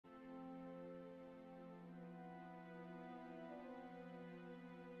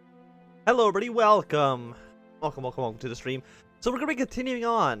Hello everybody, welcome to the stream. So we're going to be continuing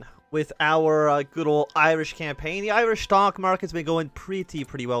on with our good old Irish campaign. The Irish stock market's been going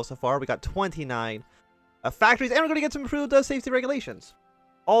pretty well so far. We got 29 factories, and we're going to get some improved safety regulations.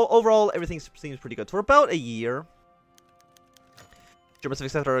 Overall, everything seems pretty good. So we're about a year. Germans have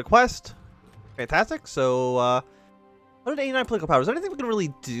accepted our request. Fantastic. So, 189 political powers. Is there anything we can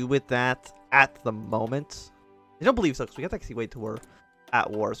really do with that at the moment? I don't believe so, because we have to actually wait till we're at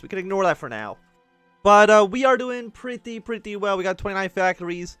war, so we can ignore that for now. But we are doing pretty well. We got 29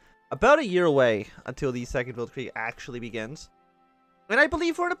 factories, about a year away until the second Weltkrieg actually begins. And I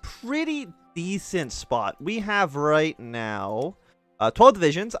believe we're in a pretty decent spot. We have right now 12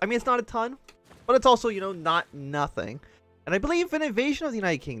 divisions. I mean, it's not a ton, but it's also, you know, not nothing. And I believe an invasion of the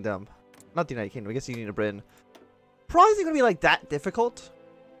United Kingdom, not the United Kingdom, I guess the Union of Britain, probably isn't going to be like that difficult.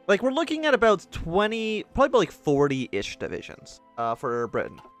 Like, we're looking at about 20, probably about like 40-ish divisions for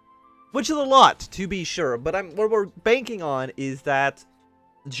Britain. Which is a lot, to be sure. But what we're banking on is that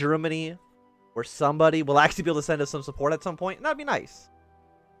Germany or somebody will actually be able to send us some support at some point. And that'd be nice.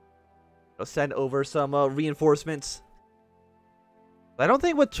 They'll send over some reinforcements. But I don't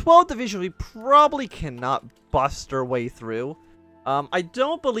think with 12 divisions, we probably cannot bust our way through. I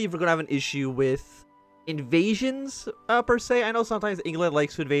don't believe we're going to have an issue with invasions per se. I know sometimes England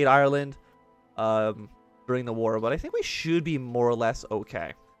likes to invade Ireland during the war, but I think we should be more or less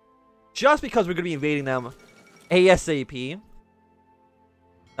okay. Just because we're going to be invading them ASAP.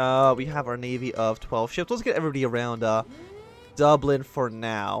 We have our navy of 12 ships. Let's get everybody around Dublin for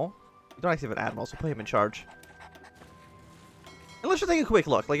now. We don't actually have an admiral, so put him in charge. And let's just take a quick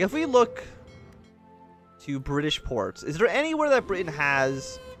look. Like, if we look to British ports, is there anywhere that Britain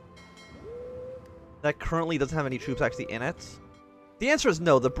has that currently doesn't have any troops actually in it? The answer is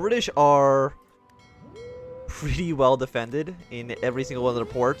no. The British are pretty well defended in every single one of their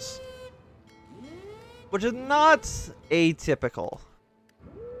ports, which is not atypical.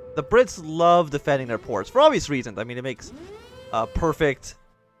 The Brits love defending their ports for obvious reasons. I mean, it makes perfect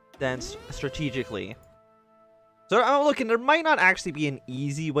sense strategically. So I'm looking, there might not actually be an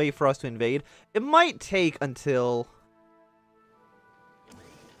easy way for us to invade. It might take until...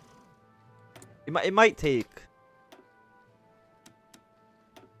 It might take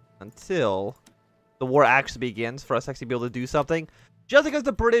until the war actually begins for us to actually be able to do something. Just because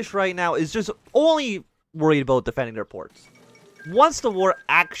the British right now is just only worried about defending their ports. Once the war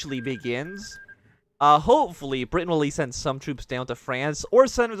actually begins, hopefully Britain will at least send some troops down to France or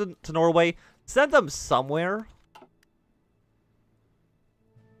send them to Norway. Send them somewhere.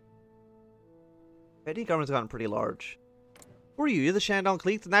 I think government's gotten pretty large. Who are you? You're the Shandong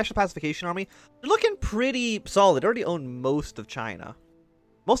Clique, the National Pacification Army. They're looking pretty solid. They already own most of China.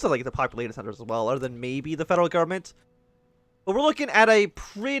 Most of, like, the populated centers as well, other than maybe the federal government. But we're looking at a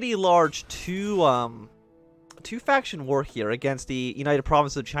pretty large two-faction war here against the United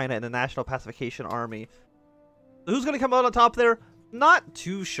Provinces of China and the National Pacification Army. So who's going to come out on top there? Not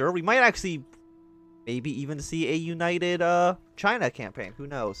too sure. We might actually maybe even see a united China campaign. Who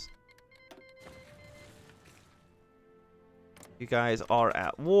knows? You guys are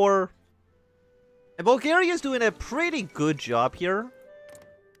at war. And Bulgaria is doing a pretty good job here.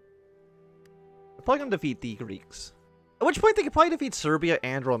 They're probably going to defeat the Greeks. At which point they could probably defeat Serbia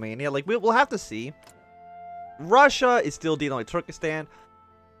and Romania. Like, we'll have to see. Russia is still dealing with Turkestan.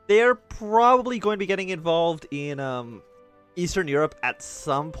 They're probably going to be getting involved in Eastern Europe at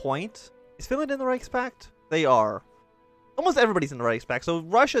some point. Is Finland in the Reichspakt? They are. Almost everybody's in the Reichspakt. So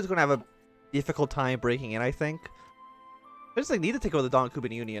Russia is going to have a difficult time breaking in, I think. They just like need to take over the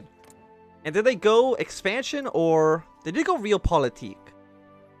Don-Cuban Union. And did they go expansion or they did go realpolitik?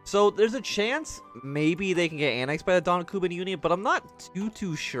 So there's a chance maybe they can get annexed by the Don-Cuban Union, but I'm not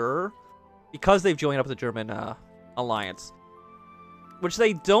too sure because they've joined up the German alliance, which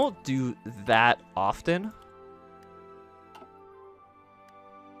they don't do that often.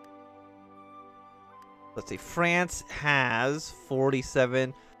 Let's see, France has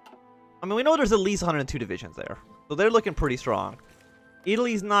 47. I mean, we know there's at least 102 divisions there. So they're looking pretty strong.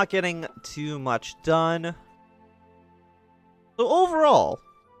 Italy's not getting too much done. So overall,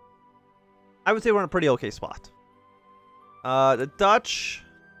 I would say we're in a pretty okay spot. The Dutch,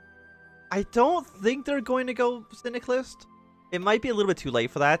 I don't think they're going to go syndicalist. It might be a little bit too late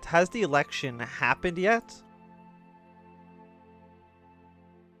for that. Has the election happened yet?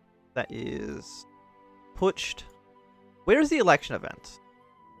 That is pushed. Where's the election event?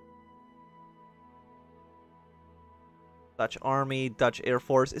 Dutch Army, Dutch Air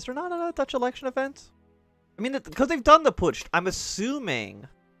Force. Is there not a Dutch election event? I mean, because they've done the putsch, I'm assuming...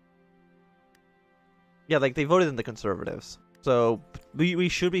 Yeah, like, they voted in the Conservatives. So we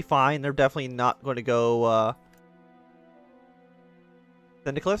should be fine. They're definitely not going to go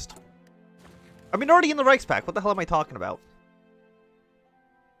Syndicalist. I mean, already in the Reichspakt. What the hell am I talking about?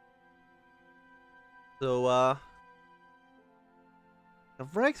 So, the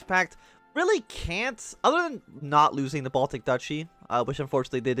Reichspakt really can't, other than not losing the Baltic Duchy, which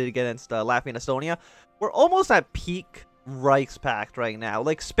unfortunately they did against Latvia and Estonia. We're almost at peak Reichspakt right now.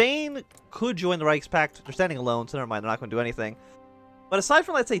 Like, Spain could join the Reichspakt. They're standing alone, so never mind, they're not going to do anything. But aside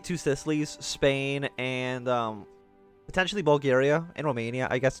from, let's say, two Sicilies, Spain, and potentially Bulgaria and Romania,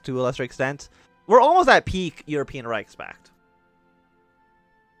 I guess to a lesser extent, we're almost at peak European Reichspakt.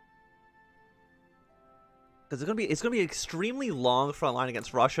 Because it's gonna be an extremely long front line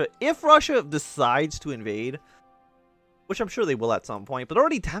against Russia if Russia decides to invade, which I'm sure they will at some point. But they're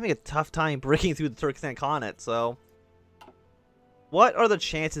already having a tough time breaking through the Turkestan Khanate. So, what are the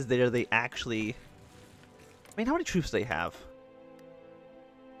chances there they actually? I mean, how many troops do they have?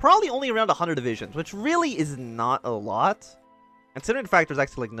 Probably only around 100 divisions, which really is not a lot. Considering the fact there's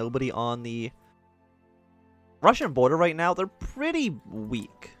actually like nobody on the Russian border right now, they're pretty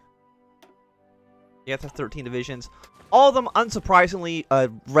weak. You have to have 13 divisions. All of them, unsurprisingly,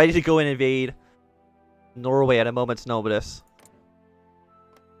 ready to go and invade Norway at a moment's notice.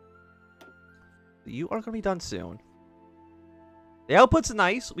 You are going to be done soon. The output's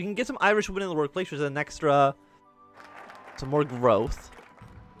nice. We can get some Irish women in the workplace, which is an extra... some more growth.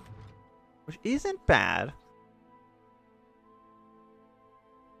 Which isn't bad.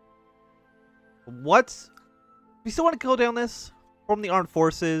 What? We still want to go down this? Form the armed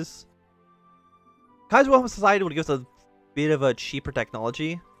forces. Kaiserreich Society would give us a bit of a cheaper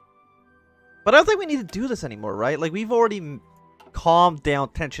technology. But I don't think we need to do this anymore, right? Like, we've already calmed down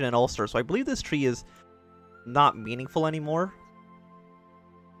tension in Ulster, so I believe this tree is not meaningful anymore.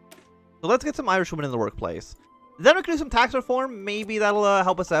 So let's get some Irish women in the workplace. Then we can do some tax reform. Maybe that'll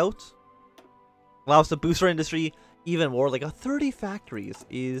help us out. Allow us to boost our industry even more. Like, 30 factories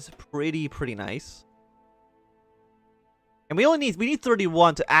is pretty nice. And we need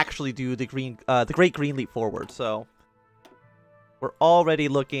 31 to actually do the Great Green Leap Forward, so we're already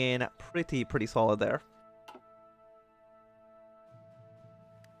looking pretty solid there.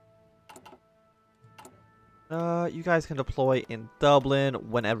 You guys can deploy in Dublin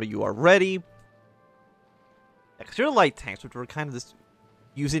whenever you are ready. Yeah, because you're light tanks, which we're kind of just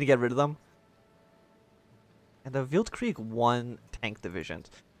using to get rid of them. And the Wildkrieg 1 tank divisions.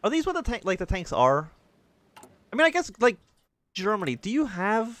 Are these what the tanks are? I mean, I guess like Germany, do you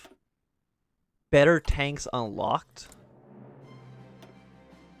have better tanks unlocked?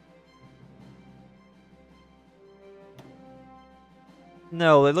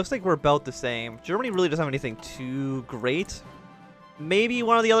 No, it looks like we're about the same. Germany really doesn't have anything too great. Maybe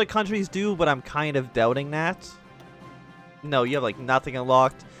one of the other countries do, but I'm kind of doubting that. No, you have like nothing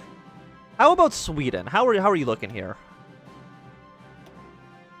unlocked. How about Sweden? How are you looking here?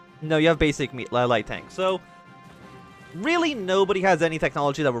 No, you have basic light tanks. So really, nobody has any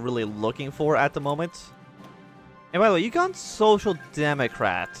technology that we're really looking for at the moment. And by the way, you got Social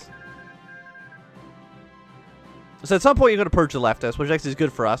Democrat. So at some point, you're going to purge the leftists, which actually is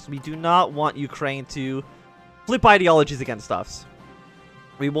good for us. We do not want Ukraine to flip ideologies against us.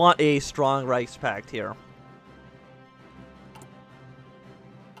 We want a strong Reichspakt here.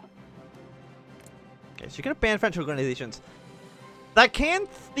 Okay, so you're going to ban French organizations. That can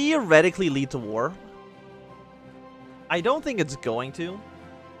theoretically lead to war. I don't think it's going to.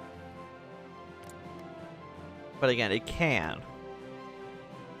 But again, it can.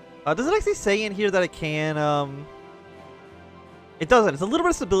 Does it actually say in here that it can, It doesn't. It's a little bit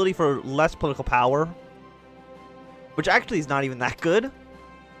of stability for less political power. Which actually is not even that good.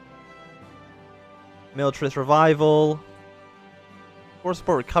 Militarist revival. Force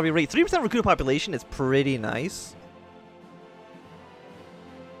support recovery rate. 3% recruited population is pretty nice.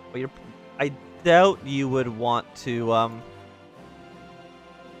 But I doubt you would want to,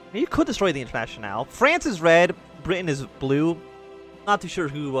 you could destroy the Internationale. France is red, Britain is blue. Not too sure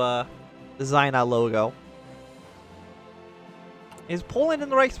who, designed that logo. Is Poland in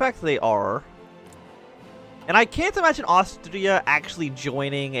the Reichspakt? They are. And I can't imagine Austria actually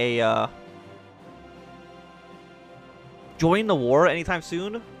joining a, join the war anytime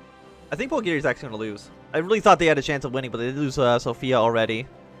soon. I think Bulgaria's actually going to lose. I really thought they had a chance of winning, but they did lose, Sofia already.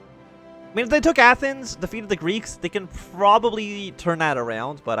 I mean, if they took Athens, defeated the Greeks, they can probably turn that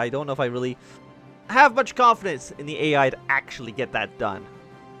around, but I don't know if I really have much confidence in the AI to actually get that done.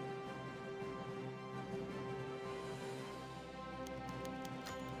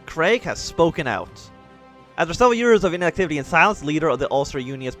 Craig has spoken out. After several years of inactivity and silence, the leader of the Ulster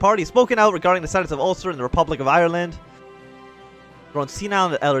Unionist Party has spoken out regarding the status of Ulster in the Republic of Ireland. grown senile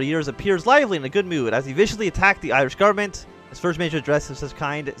in the elder years, appears lively and in a good mood as he viciously attacked the Irish government, his first major address of such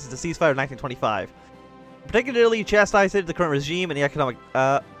kind since the ceasefire of 1925. Particularly chastised the current regime and the economic...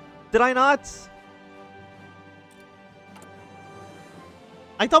 did I not?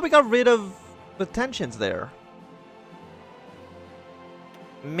 I thought we got rid of the tensions there.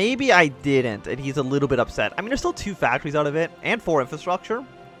 Maybe I didn't, and he's a little bit upset. I mean, there's still 2 factories out of it, and 4 infrastructure.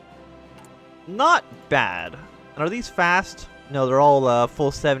 Not bad. And are these fast? No, they're all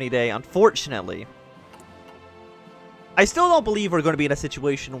full 70-day, unfortunately. I still don't believe we're going to be in a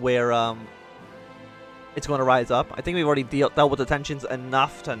situation where it's going to rise up. I think we've already dealt with the tensions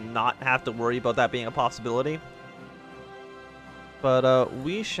enough to not have to worry about that being a possibility. But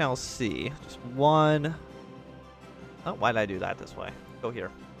we shall see. Just one... Oh, why did I do that this way? Go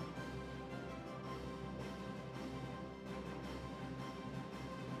here.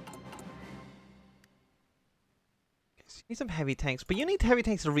 So you need some heavy tanks, but you need heavy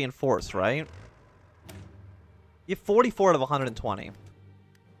tanks to reinforce, right? You have 44 out of 120.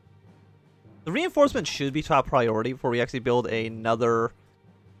 The reinforcement should be top priority before we actually build another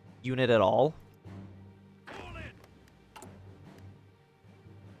unit at all.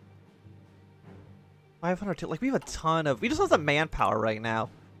 500, like we have a ton of... We just have the manpower right now.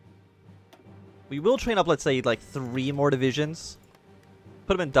 We will train up, let's say, like 3 more divisions.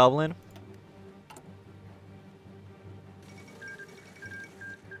 Put them in Dublin.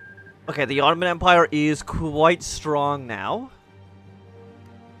 Okay, the Ottoman Empire is quite strong now.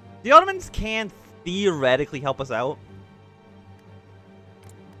 The Ottomans can theoretically help us out.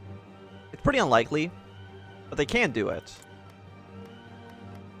 It's pretty unlikely, but they can do it.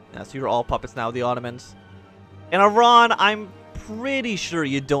 Yeah, so you're all puppets now, the Ottomans. In Iran, I'm pretty sure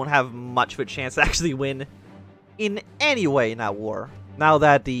you don't have much of a chance to actually win in any way in that war. Now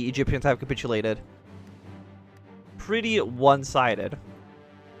that the Egyptians have capitulated. Pretty one-sided.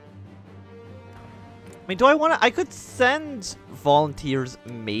 I mean, do I want to... I could send volunteers,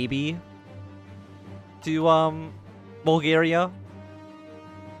 maybe, to, Bulgaria.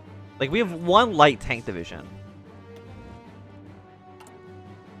 Like, we have 1 light tank division.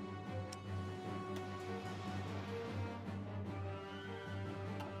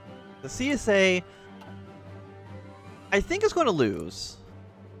 The CSA, I think, is going to lose.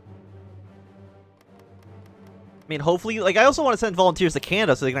 I mean, hopefully, like, I also want to send volunteers to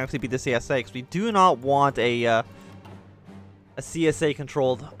Canada so they can actually beat the CSA, because we do not want a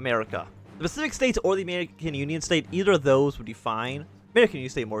CSA-controlled America. The Pacific States or the American Union State, either of those would be fine. American Union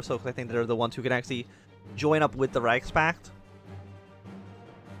State more so, because I think they're the ones who can actually join up with the Reichspact.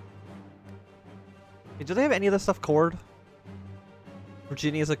 Do they have any of this stuff cored?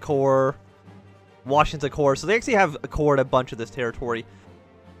 Virginia's a core. Washington's a core. So they actually have a core in a bunch of this territory.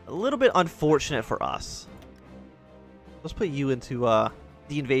 A little bit unfortunate for us. Let's put you into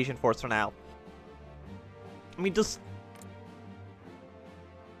the invasion force for now. I mean, just...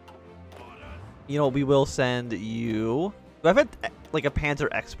 You know, we will send you... Do I have like a Panzer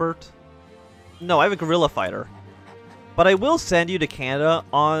expert? No, I have a guerrilla fighter. But I will send you to Canada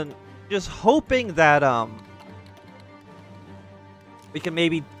on just hoping that we can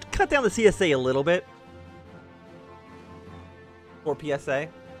maybe cut down the CSA a little bit. Or PSA.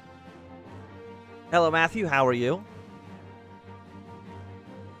 Hello, Matthew. How are you?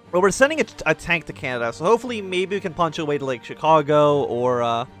 Well, we're sending a tank to Canada, so hopefully maybe we can punch away to, like, Chicago or,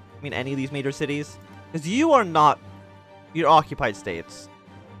 I mean, any of these major cities. Because you are not... You're occupied states.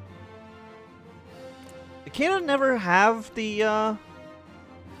 Did Canada never have the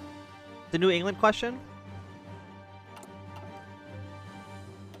New England question? I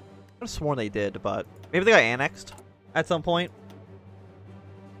could have sworn they did, but maybe they got annexed at some point.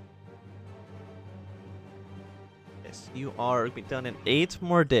 Yes, you are going to be done in 8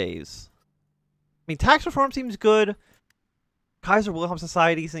 more days. I mean, tax reform seems good. Kaiser Wilhelm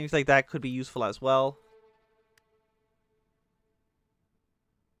Society seems like that could be useful as well.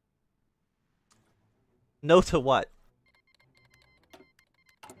 No to what?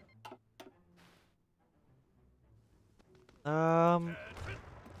 I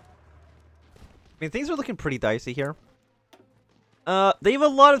mean, things are looking pretty dicey here. They have a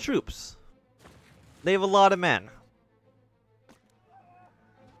lot of troops. They have a lot of men.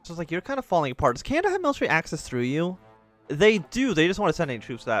 So it's like, you're kind of falling apart. Does Canada have military access through you? They do. They just want to send any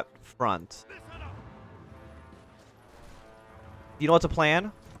troops to that front. You know what's a plan?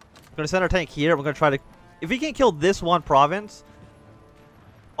 We're going to send our tank here. We're going to try to... If we can't kill this one province,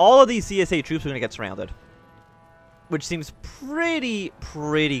 all of these CSA troops are going to get surrounded. Which seems pretty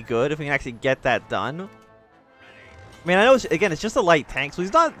good if we can actually get that done. I mean, I know, again, it's just a light tank, so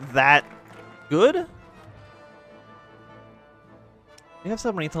he's not that good. we have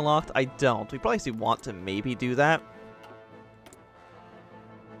submarines unlocked? I don't. We probably still want to maybe do that.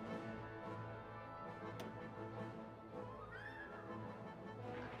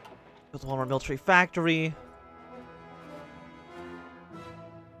 Build one more military factory.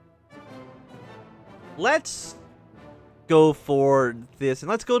 Let's go for this, and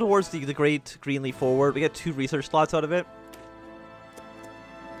let's go towards the Great Green Leaf Forward. We get 2 research slots out of it.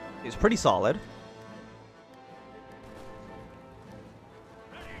 It's pretty solid.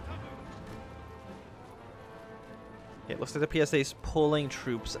 Okay, looks like the PSA's pulling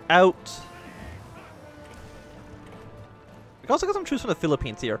troops out. We also got some troops from the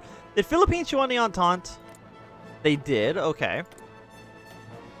Philippines here. Did Philippines join the Entente? They did. Okay.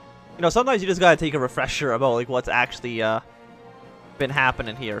 You know, sometimes you just gotta take a refresher about like what's actually been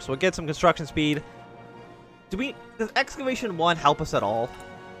happening here. So we'll get some construction speed. Does Excavation 1 help us at all?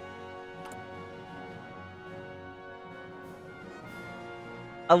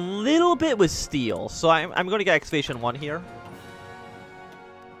 A little bit with steel. So I'm going to get Excavation 1 here.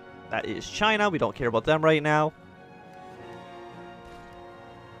 That is China. We don't care about them right now.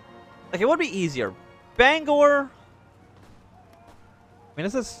 Okay, what would be easier? Bangor? I mean,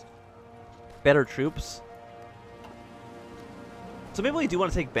 this is better troops. So maybe we do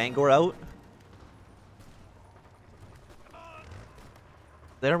want to take Bangor out.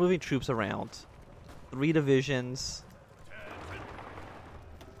 They're moving troops around. 3 divisions.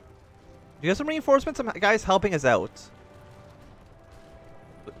 You got some reinforcements, some guys helping us out.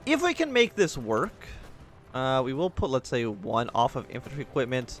 If we can make this work, we will put, let's say, 1 off of infantry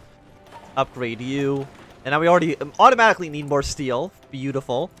equipment. Upgrade you. And now we already automatically need more steel.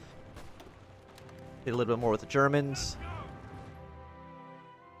 Beautiful. Did a little bit more with the Germans.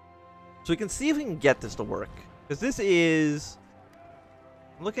 So we can see if we can get this to work. Because this is...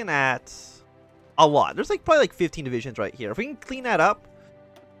 I'm looking at a lot. There's like probably like 15 divisions right here. If we can clean that up,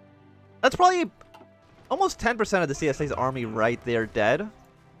 that's probably almost 10% of the CSA's army right there dead.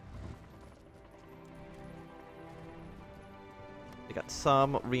 They got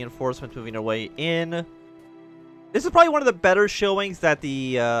some reinforcements moving their way in. This is probably one of the better showings that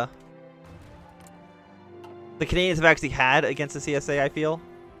the Canadians have actually had against the CSA, I feel.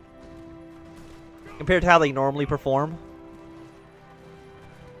 Compared to how they normally perform.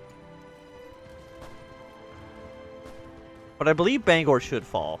 But I believe Bangor should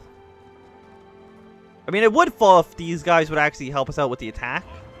fall. I mean, it would fall if these guys would actually help us out with the attack.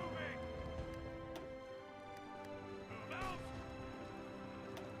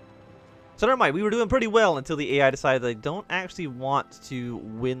 So never mind, we were doing pretty well until the AI decided they don't actually want to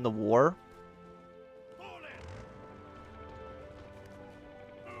win the war.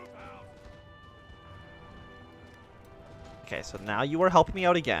 Okay, so now you are helping me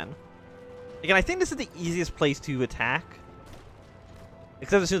out again. Again, I think this is the easiest place to attack.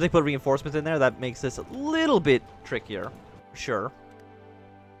 Except as soon as they put reinforcements in there, that makes this a little bit trickier. For sure.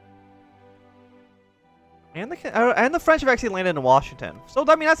 And the French have actually landed in Washington. So,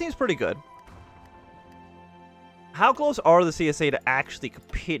 I mean, that seems pretty good. How close are the CSA to actually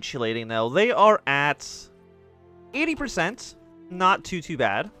capitulating, though? They are at 80%. Not too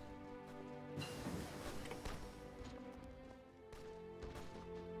bad.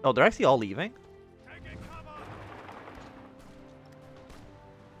 Oh, they're actually all leaving?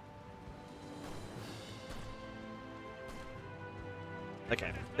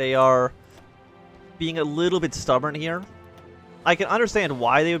 Okay, they are being a little bit stubborn here. I can understand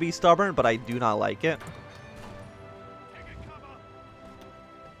why they would be stubborn, but I do not like it.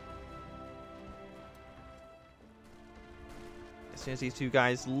 As soon as these 2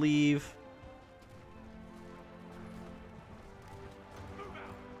 guys leave...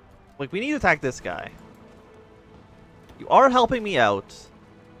 Like, we need to attack this guy. You are helping me out.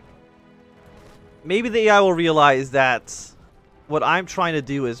 Maybe the AI will realize that what I'm trying to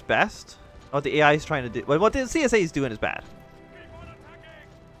do is best. What the AI is trying to do... What the CSA is doing is bad.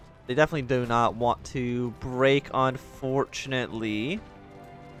 They definitely do not want to break, unfortunately.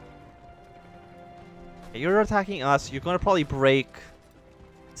 You're attacking us. You're going to probably break.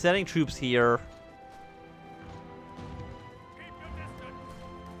 Sending troops here.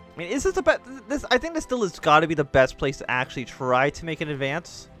 I mean, is this the best? I think this still has got to be the best place to actually try to make an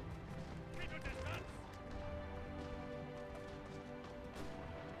advance.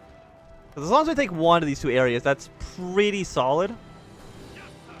 Because as long as we take one of these 2 areas, that's pretty solid.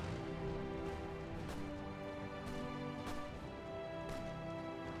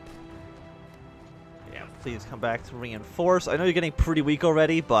 Yeah, please come back to reinforce. I know you're getting pretty weak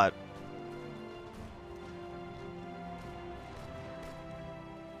already, but...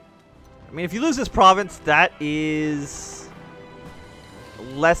 I mean, if you lose this province, that is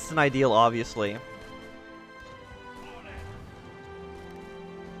less than ideal, obviously.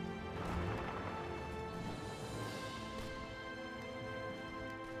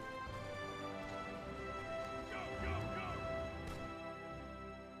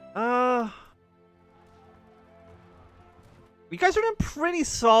 You guys are doing pretty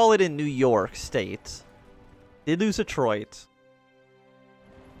solid in New York State. Did lose Detroit.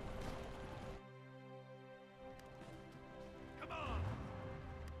 Come on.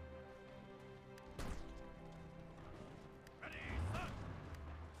 Ready,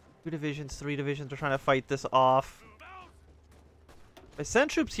 2 divisions, 3 divisions are trying to fight this off. I send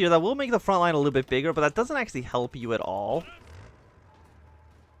troops here, that will make the front line a little bit bigger, but that doesn't actually help you at all.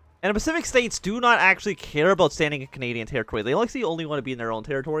 And the Pacific states do not actually care about standing in Canadian territory. They only want to be in their own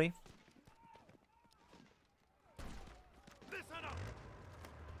territory.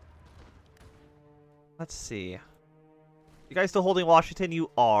 Let's see. You guys still holding Washington? You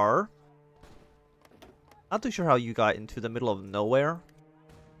are. Not too sure how you got into the middle of nowhere.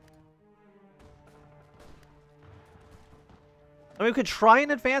 I mean, we could try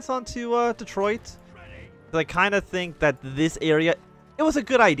and advance onto Detroit. But I kind of think that this area... It was a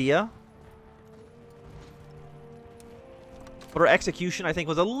good idea. But our execution, I think,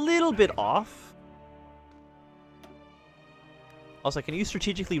 was a little bit off. Also, can you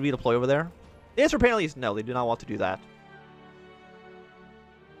strategically redeploy over there? The answer apparently is no, they do not want to do that.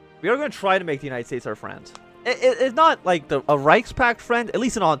 We are going to try to make the United States our friend. It's not like a Reichspakt friend, at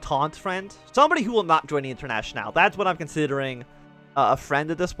least an Entente friend. Somebody who will not join the International. That's what I'm considering a friend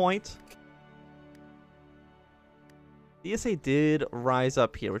at this point. The ESA did rise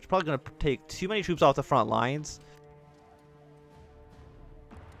up here, which is probably going to take too many troops off the front lines.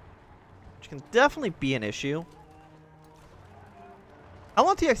 Which can definitely be an issue. How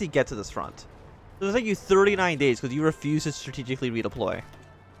long do you actually get to this front? It'll take you 39 days because you refuse to strategically redeploy.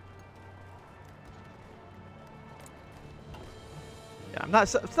 Yeah, I'm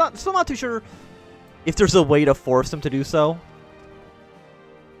still not too sure if there's a way to force them to do so.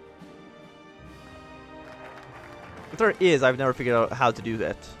 If there is, I've never figured out how to do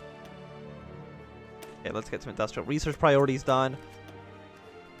that. Okay, let's get some industrial research priorities done.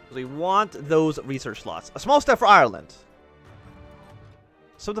 We want those research slots. A small step for Ireland.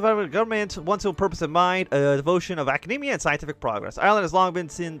 Some development government wants a purpose in mind, a devotion of academia and scientific progress. Ireland has long been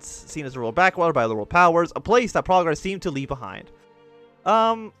seen as a rural backwater by the world powers, a place that progress seemed to leave behind.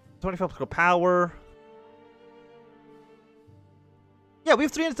 25 political power. Yeah, we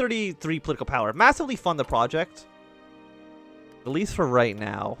have 333 political power. Massively fund the project. At least for right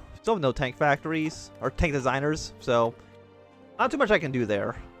now. Still have no tank factories or tank designers, so not too much I can do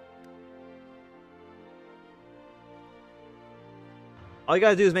there. All you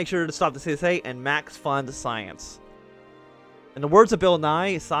gotta do is make sure to stop the CSA and max fund science. In the words of Bill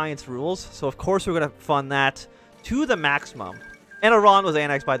Nye, science rules. So of course we're gonna fund that to the maximum. And Iran was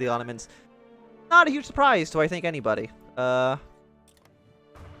annexed by the Ottomans. Not a huge surprise to I think anybody. But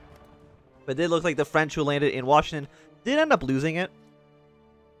it did look like the French who landed in Washington did end up losing it.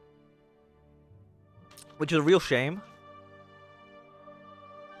 Which is a real shame.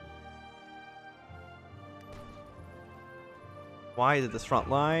 Why did this front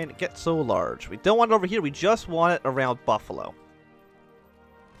line get so large? We don't want it over here. We just want it around Buffalo.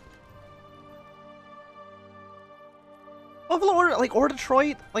 Buffalo or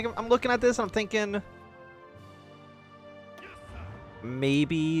Detroit? Like, I'm looking at this and I'm thinking...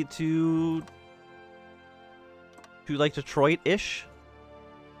 maybe to like Detroit-ish?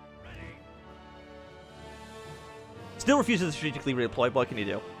 Still refuses to strategically redeploy, but what can you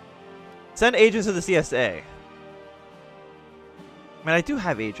do? Send agents to the CSA. I mean, I do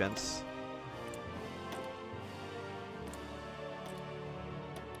have agents.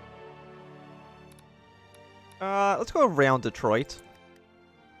 Let's go around Detroit.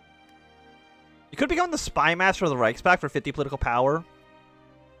 You could become the spy master of the Reichspakt for 50 political power.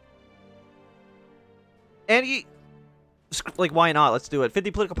 And like, why not? Let's do it.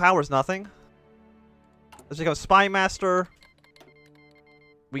 50 political power is nothing. Let's become spy master.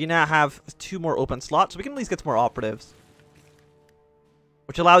 We now have 2 more open slots, so we can at least get some more operatives.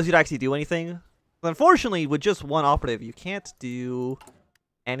 Which allows you to actually do anything. But unfortunately, with just 1 operative, you can't do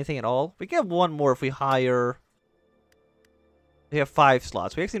anything at all. We get 1 more if we hire... We have 5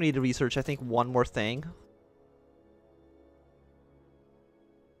 slots. We actually need to research, I think, 1 more thing.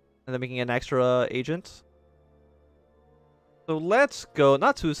 And then we can get an extra agent. So let's go...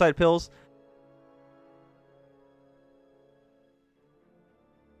 Not suicide pills.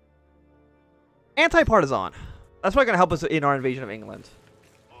 Anti-partisan. That's probably going to help us in our invasion of England.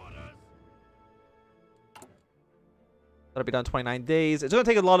 That'll be done in 29 days. It's going to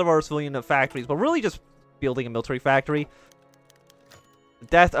take a lot of our civilian factories, but really just building a military factory. The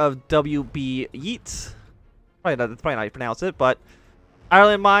death of W.B. Yeats. That's probably not how you pronounce it, but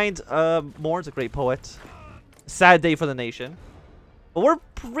Ireland Mind mourns a great poet. Sad day for the nation. But we're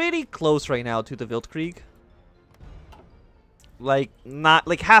pretty close right now to the Weltkrieg. Like, not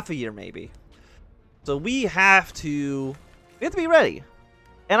like half a year maybe. So we have to be ready.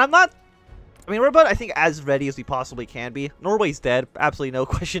 And I'm not, I mean, we're about, I think, as ready as we possibly can be. Norway's dead, absolutely no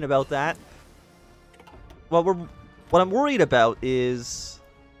question about that. What I'm worried about is,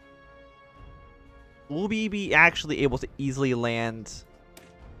 will we be actually able to easily land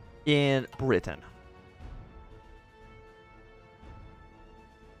in Britain?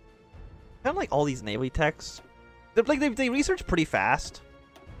 Kind of like all these navy techs. They research pretty fast.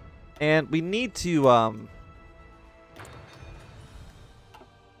 And we need to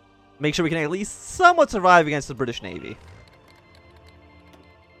make sure we can at least somewhat survive against the British Navy.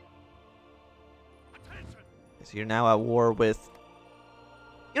 So you're now at war with...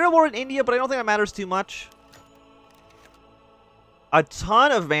 You're at war in India, but I don't think that matters too much. A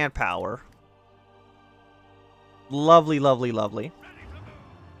ton of manpower. Lovely, lovely, lovely.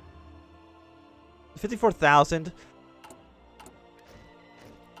 54,000.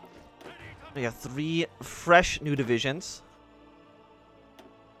 We have 3 fresh new divisions.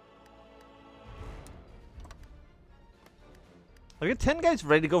 We got 10 guys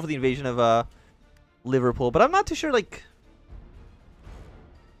ready to go for the invasion of Liverpool, but I'm not too sure, like...